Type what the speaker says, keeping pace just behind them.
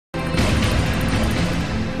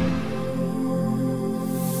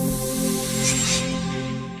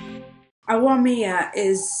Awamiya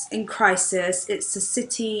is in crisis. It's a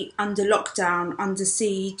city under lockdown, under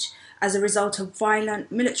siege, as a result of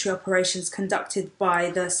violent military operations conducted by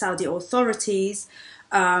the Saudi authorities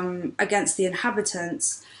against the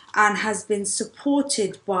inhabitants, and has been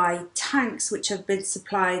supported by tanks which have been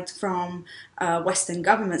supplied from Western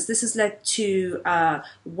governments. This has led to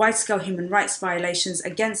wide-scale human rights violations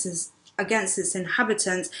against its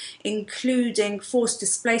inhabitants, including forced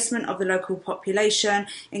displacement of the local population,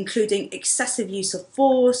 including excessive use of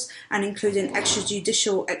force, and including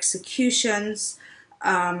extrajudicial executions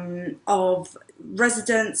of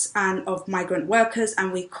residents and of migrant workers.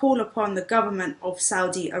 And we call upon the government of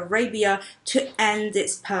Saudi Arabia to end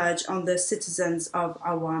its purge on the citizens of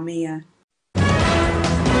Awamiya.